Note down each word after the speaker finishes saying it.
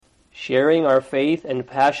Sharing our faith and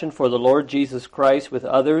passion for the Lord Jesus Christ with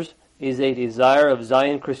others is a desire of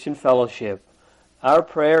Zion Christian Fellowship. Our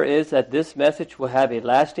prayer is that this message will have a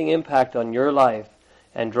lasting impact on your life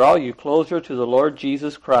and draw you closer to the Lord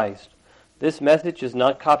Jesus Christ. This message is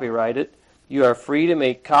not copyrighted. You are free to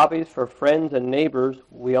make copies for friends and neighbors.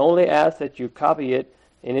 We only ask that you copy it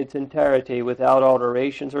in its entirety without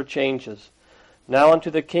alterations or changes. Now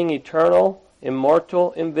unto the King eternal,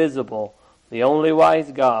 immortal, invisible, the only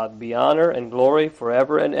wise God, be honor and glory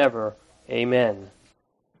forever and ever. Amen.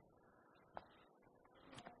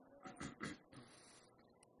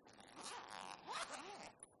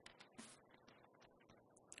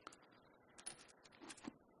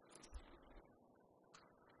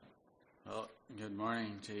 Well, good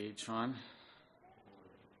morning to each one.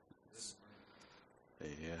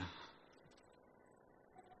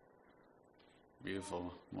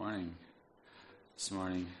 Beautiful morning this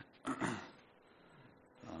morning.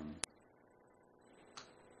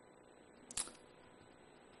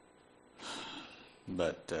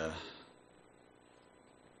 But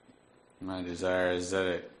my desire is that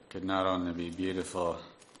it could not only be beautiful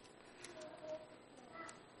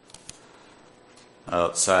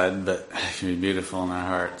outside, but it can be beautiful in our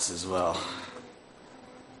hearts as well.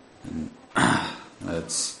 And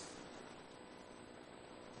that's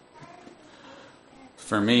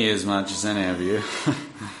for me as much as any of you.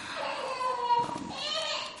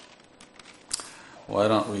 Why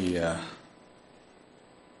don't we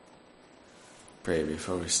pray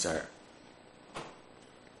before we start?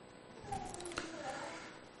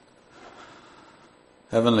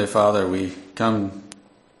 Heavenly Father, we come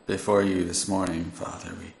before you this morning,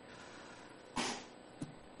 Father.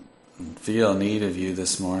 We feel need of you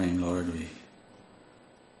this morning, Lord.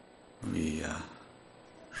 We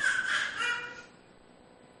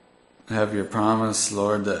have your promise,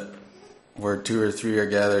 Lord, that where two or three are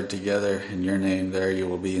gathered together in your name, there you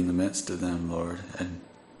will be in the midst of them, Lord. And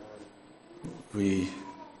we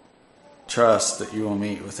trust that you will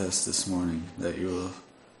meet with us this morning, that you will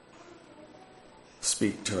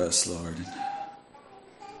speak to us, Lord.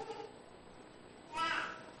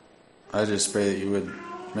 I just pray that you would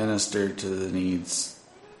minister to the needs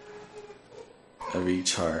of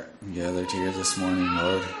each heart gathered here this morning,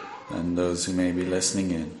 Lord, and those who may be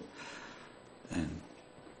listening in. And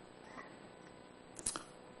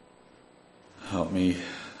help me,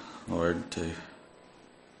 Lord, to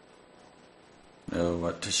know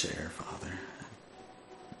what to share, Father.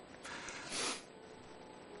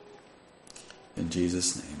 In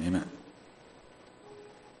Jesus' name, amen.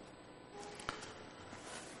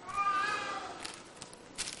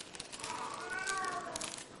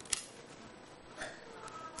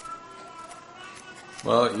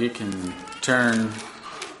 Well, you can turn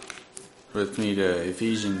with me to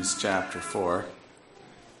Ephesians chapter 4.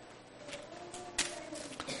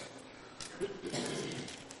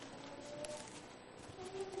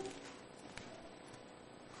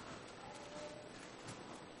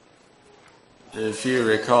 If you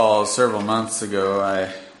recall, several months ago,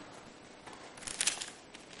 I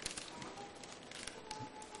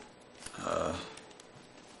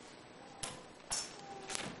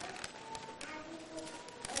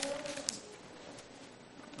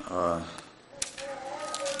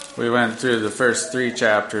we went through the first 3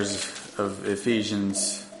 chapters of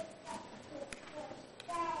Ephesians,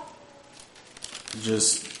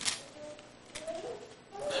 just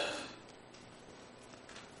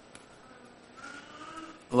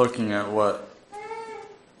looking at what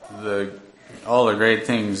all the great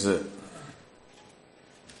things that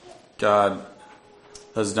God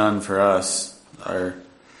has done for us,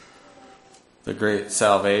 the great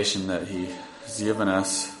salvation that He has given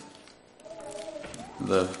us,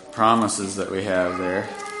 the promises that we have there.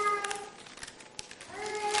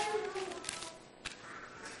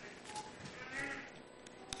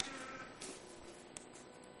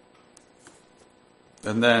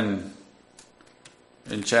 And then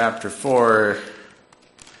in chapter 4,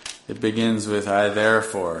 it begins with, I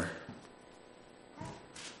therefore,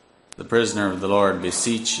 the prisoner of the Lord,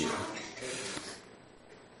 beseech you.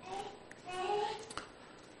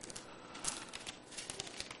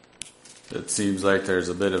 It seems like there's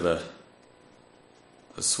a bit of a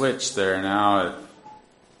switch there now.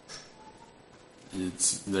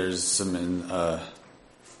 There's some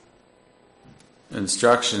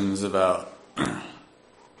instructions about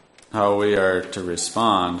how we are to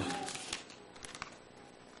respond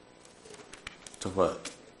to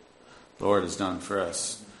what the Lord has done for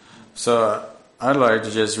us. So I'd like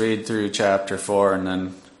to just read through chapter 4 and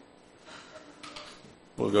then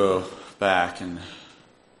we'll go back and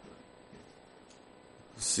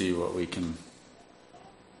see what we can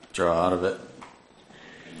draw out of it.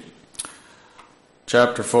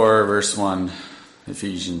 Chapter 4, verse 1,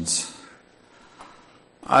 Ephesians.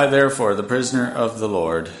 I therefore, the prisoner of the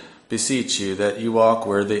Lord, beseech you that you walk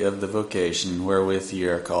worthy of the vocation wherewith ye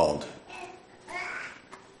are called,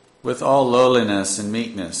 with all lowliness and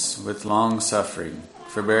meekness, with long suffering,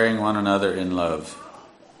 forbearing one another in love,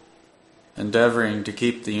 endeavoring to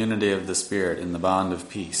keep the unity of the Spirit in the bond of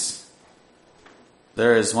peace.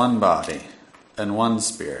 There is one body and one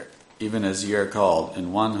Spirit, even as ye are called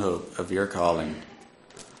in one hope of your calling,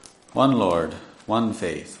 one Lord, one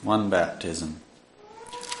faith, one baptism,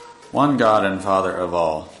 one God and Father of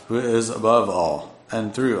all, who is above all,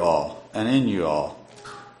 and through all, and in you all.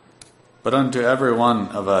 But unto every one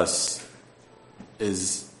of us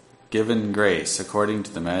is given grace according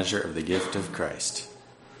to the measure of the gift of Christ.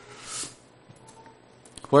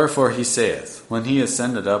 Wherefore he saith, when he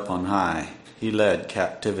ascended up on high, he led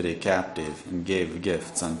captivity captive, and gave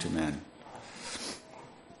gifts unto men.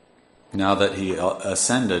 Now that he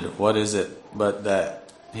ascended, what is it but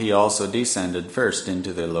that he also descended first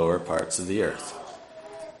into the lower parts of the earth?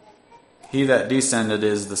 He that descended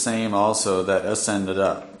is the same also that ascended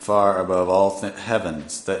up far above all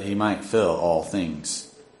heavens, that he might fill all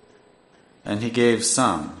things. And he gave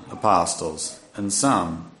some apostles, and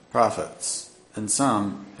some prophets, and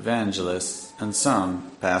some evangelists, and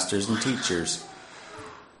some pastors and teachers,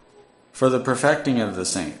 for the perfecting of the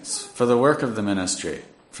saints, for the work of the ministry,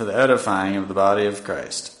 for the edifying of the body of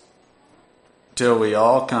Christ, till we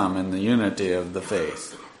all come in the unity of the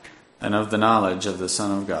faith, and of the knowledge of the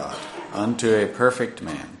Son of God, unto a perfect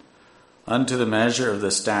man, unto the measure of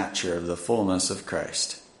the stature of the fullness of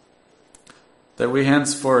Christ, that we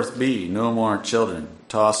henceforth be no more children,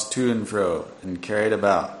 tossed to and fro, and carried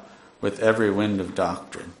about with every wind of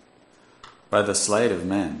doctrine, by the sleight of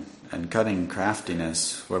men, and cunning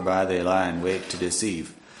craftiness, whereby they lie in wait to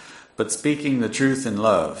deceive, but speaking the truth in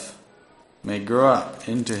love, may grow up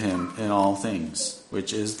into him in all things,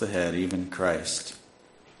 which is the head, even Christ,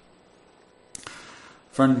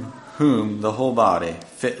 from whom the whole body,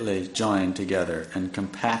 fitly joined together and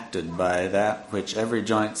compacted by that which every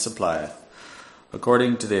joint supplieth,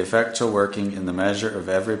 according to the effectual working in the measure of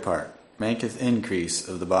every part, maketh increase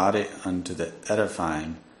of the body unto the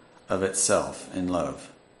edifying of itself in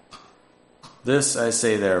love. This I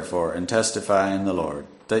say therefore, and testify in the Lord,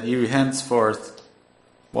 that you henceforth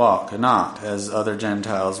walk not as other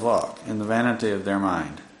Gentiles walk, in the vanity of their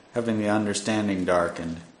mind, having the understanding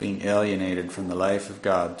darkened, being alienated from the life of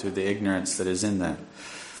God through the ignorance that is in them,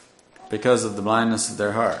 because of the blindness of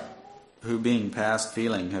their heart, who being past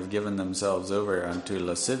feeling have given themselves over unto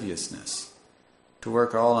lasciviousness, to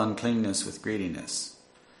work all uncleanness with greediness.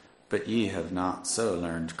 But ye have not so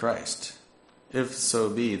learned Christ, if so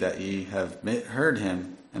be that ye have heard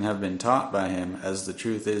him, and have been taught by him, as the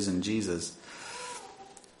truth is in Jesus,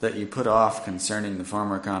 that ye put off concerning the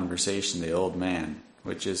former conversation the old man,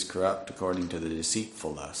 which is corrupt according to the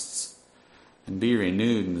deceitful lusts, and be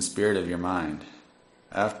renewed in the spirit of your mind,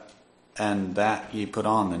 and that ye put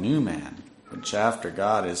on the new man, which after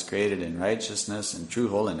God is created in righteousness and true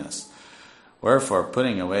holiness. Wherefore,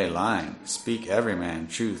 putting away lying, speak every man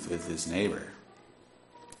truth with his neighbor.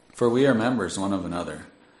 For we are members one of another.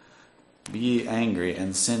 Be ye angry,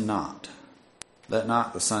 and sin not. Let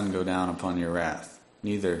not the sun go down upon your wrath,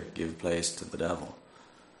 neither give place to the devil.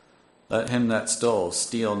 Let him that stole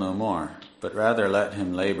steal no more, but rather let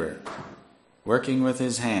him labor, working with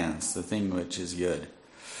his hands the thing which is good,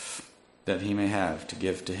 that he may have to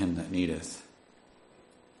give to him that needeth.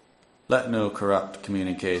 Let no corrupt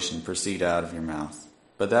communication proceed out of your mouth,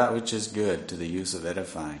 but that which is good to the use of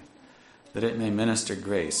edifying, that it may minister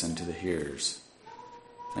grace unto the hearers.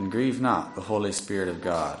 And grieve not the Holy Spirit of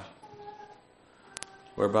God,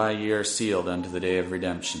 whereby ye are sealed unto the day of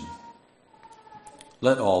redemption.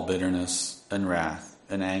 Let all bitterness and wrath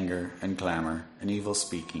and anger and clamor and evil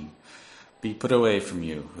speaking be put away from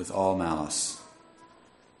you with all malice.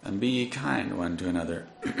 And be ye kind one to another,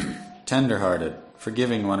 tender-hearted,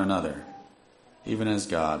 forgiving one another, even as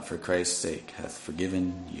God for Christ's sake hath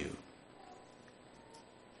forgiven you.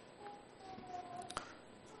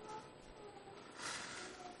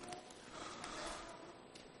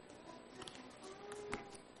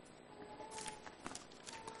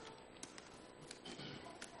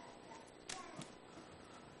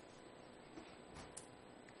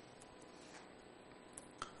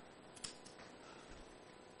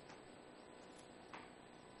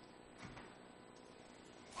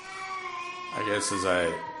 I guess as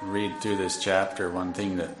I read through this chapter, one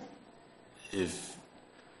thing that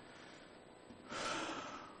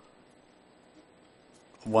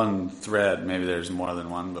one thread, maybe there's more than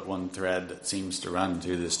one, but one thread that seems to run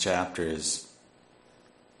through this chapter is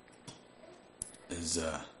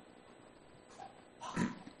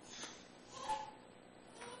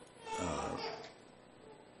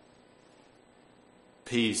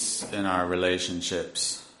peace in our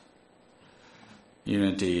relationships,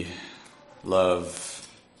 unity, love,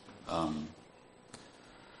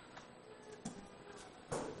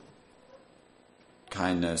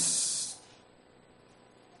 kindness,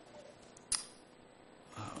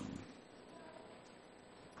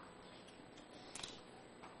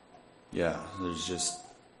 there's just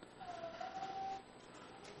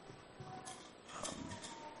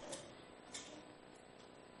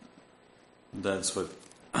that's what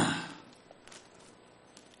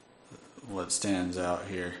stands out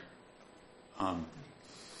here.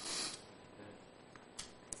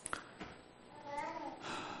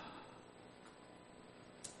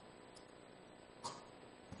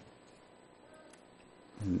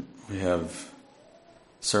 We have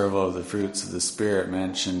several of the fruits of the Spirit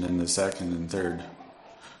mentioned in the second and third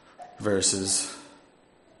verses.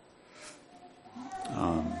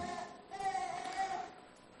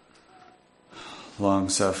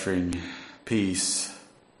 Long-suffering, peace,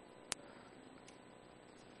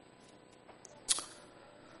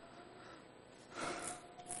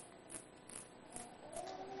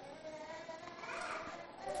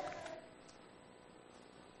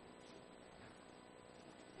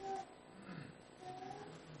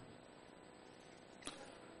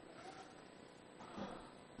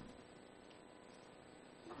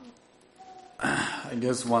 I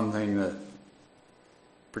guess one thing that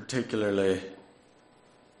particularly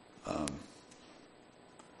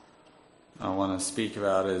I want to speak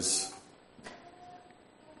about is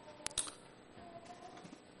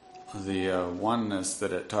the oneness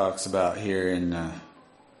that it talks about here in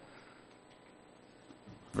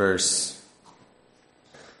verses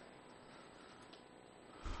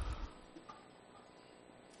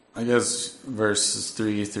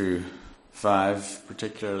 3 through 5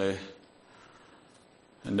 particularly.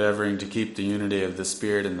 Endeavoring to keep the unity of the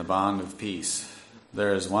Spirit in the bond of peace.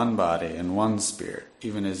 There is one body and one Spirit,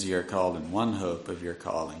 even as ye are called in one hope of your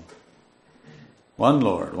calling. One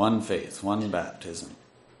Lord, one faith, one baptism.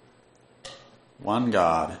 One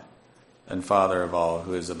God and Father of all,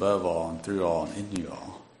 who is above all and through all and in you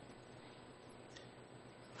all.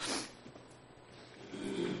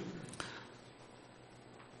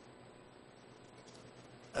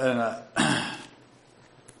 And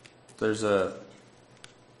there's a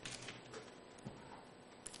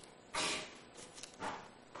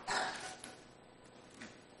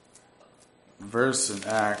verse in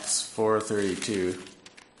Acts 4:32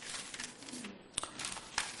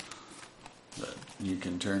 that you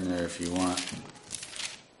can turn there if you want.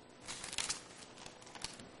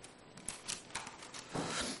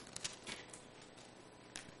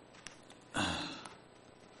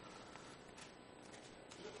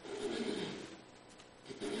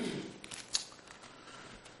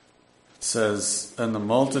 It says, "And the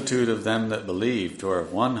multitude of them that believed were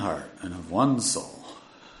of one heart and of one soul.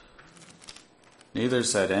 Neither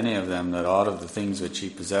said any of them that aught of the things which he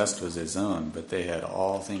possessed was his own, but they had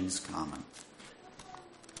all things common."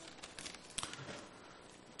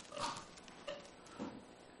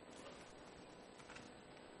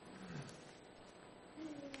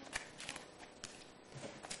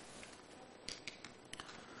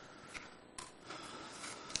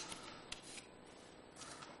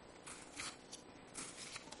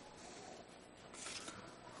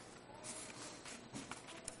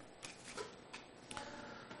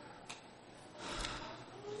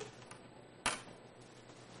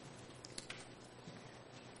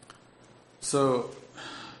 So,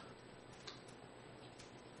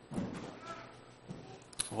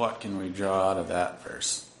 what can we draw out of that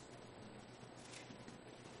verse?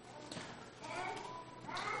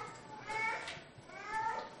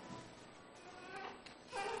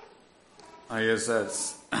 I guess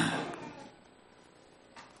that's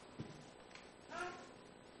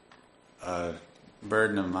a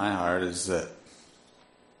burden of my heart, is that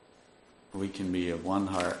we can be of one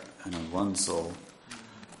heart and of one soul.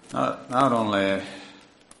 Not only,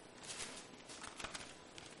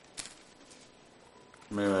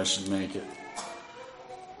 maybe I should make it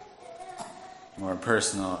more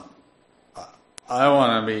personal. I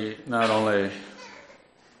want to be not only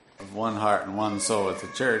of one heart and one soul with the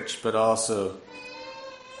church, but also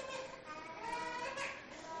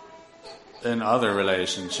in other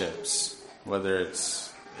relationships, whether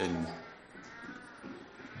it's in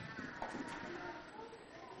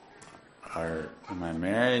my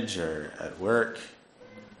marriage or at work.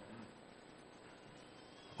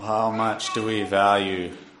 how much do we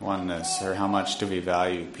value oneness, or how much do we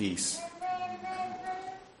value peace?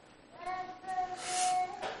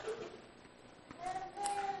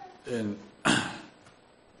 In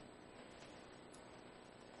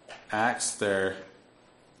Acts there,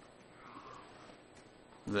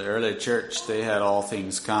 the early church, they had all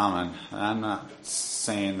things common. I'm not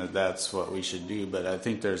saying that that's what we should do, but I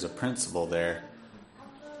think there's a principle there.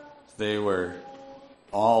 They were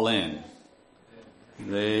all in.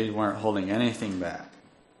 They weren't holding anything back.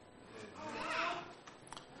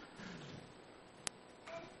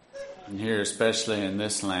 And here, especially in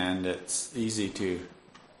this land, it's easy to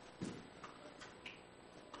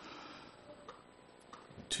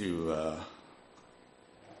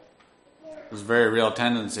there's a very real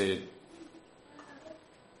tendency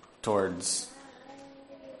towards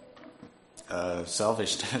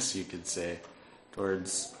selfishness, you could say,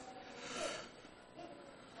 towards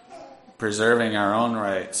preserving our own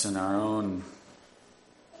rights and our own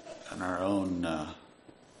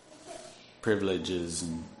privileges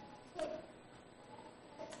and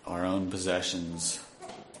our own possessions,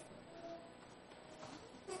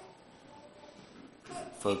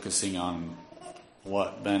 focusing on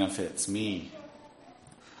what benefits me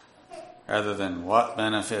rather than what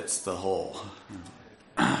benefits the whole.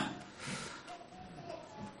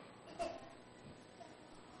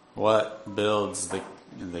 What builds the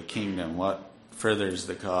kingdom? What furthers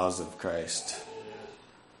the cause of Christ?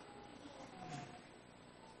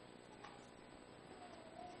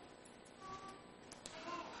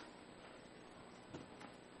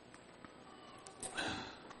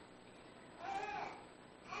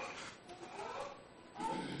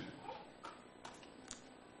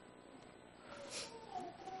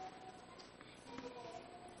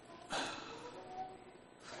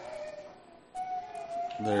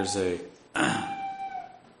 There's a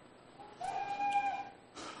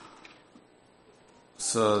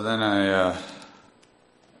so then I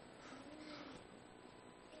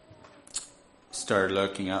started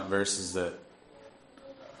looking up verses that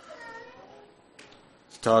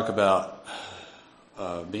talk about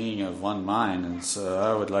being of one mind, and so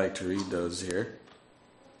I would like to read those here.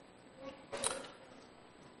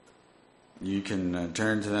 You can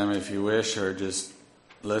turn to them if you wish, or just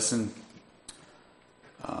listen.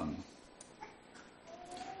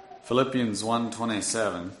 Philippians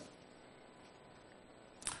 1:27.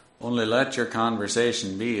 Only let your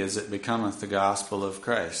conversation be as it becometh the gospel of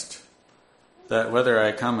Christ, that whether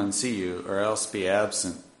I come and see you, or else be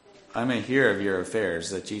absent, I may hear of your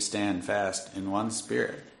affairs, that ye stand fast in one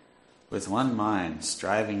spirit, with one mind,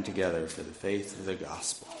 striving together for the faith of the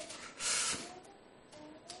gospel.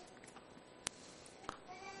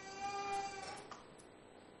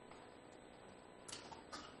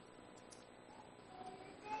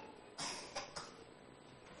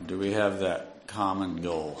 Do we have that common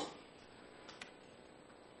goal?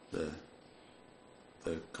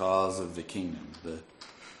 The cause of the kingdom, the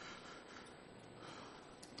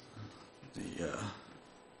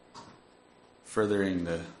furthering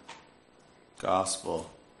the gospel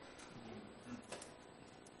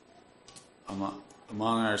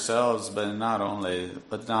among ourselves, but not only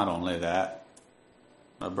that,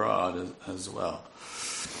 abroad as well.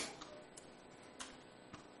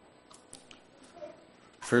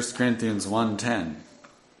 1 Corinthians 1:10.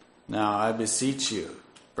 Now I beseech you,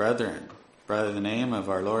 brethren, by the name of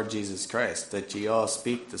our Lord Jesus Christ, that ye all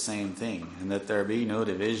speak the same thing, and that there be no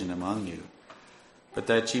division among you, but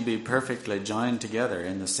that ye be perfectly joined together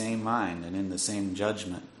in the same mind and in the same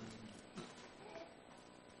judgment.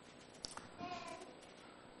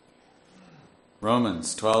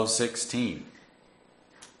 Romans 12:16.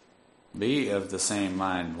 Be of the same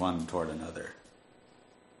mind one toward another.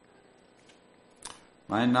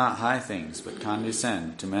 Mind not high things, but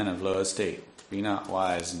condescend to men of low estate. Be not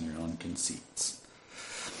wise in your own conceits.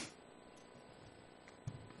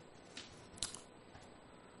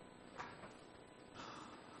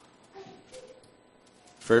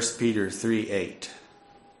 First Peter 3:8.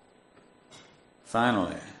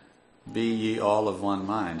 Finally, be ye all of one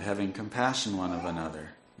mind, having compassion one of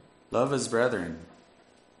another. Love as brethren.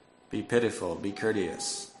 Be pitiful, be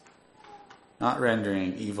courteous, not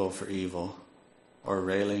rendering evil for evil, or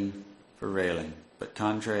railing for railing, but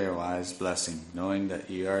contrariwise blessing, knowing that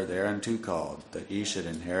ye are thereunto called, that ye should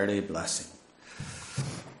inherit a blessing.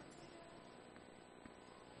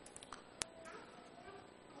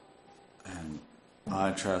 And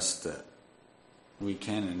I trust that we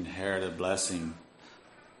can inherit a blessing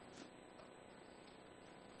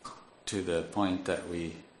to the point that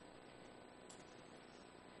we,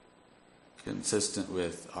 consistent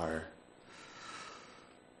with our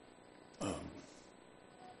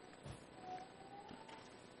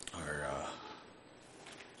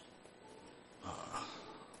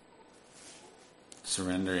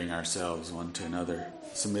surrendering ourselves one to another,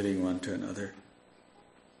 submitting one to another,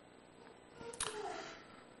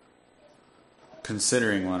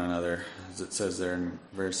 considering one another, as it says there in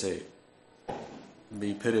verse 8.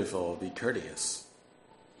 Be pitiful, be courteous.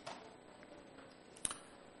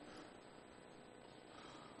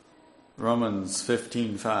 Romans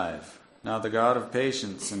 15:5. Now the God of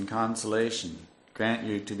patience and consolation grant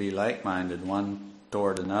you to be like-minded one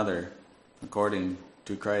toward another, according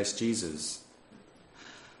to Christ Jesus,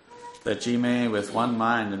 that ye may with one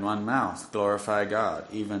mind and one mouth glorify God,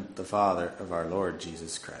 even the Father of our Lord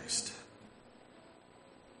Jesus Christ.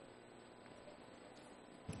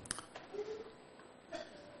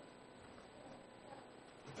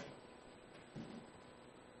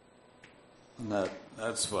 And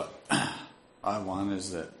that's what I want,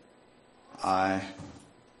 is that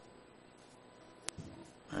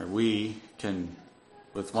we can,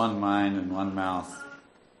 with one mind and one mouth,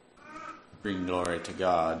 bring glory to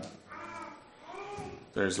God.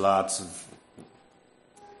 There's lots of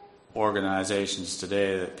organizations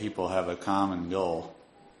today that people have a common goal.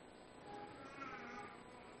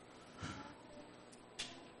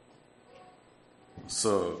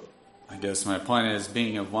 So I guess my point is,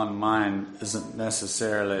 being of one mind isn't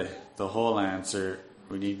necessarily the whole answer.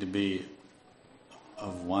 We need to be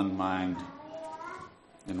of one mind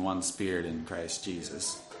and one spirit in Christ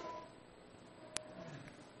Jesus.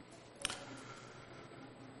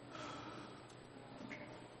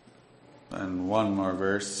 And one more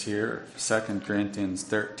verse here, 2 Corinthians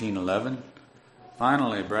 13:11.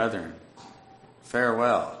 Finally, brethren,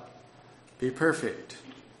 farewell. Be perfect.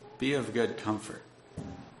 Be of good comfort.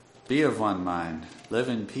 Be of one mind. Live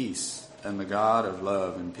in peace, and the God of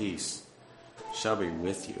love and peace shall be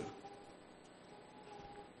with you.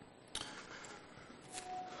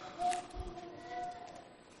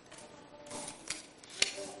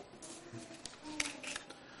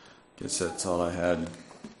 Guess that's all I had.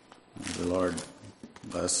 May the Lord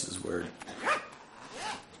bless His word.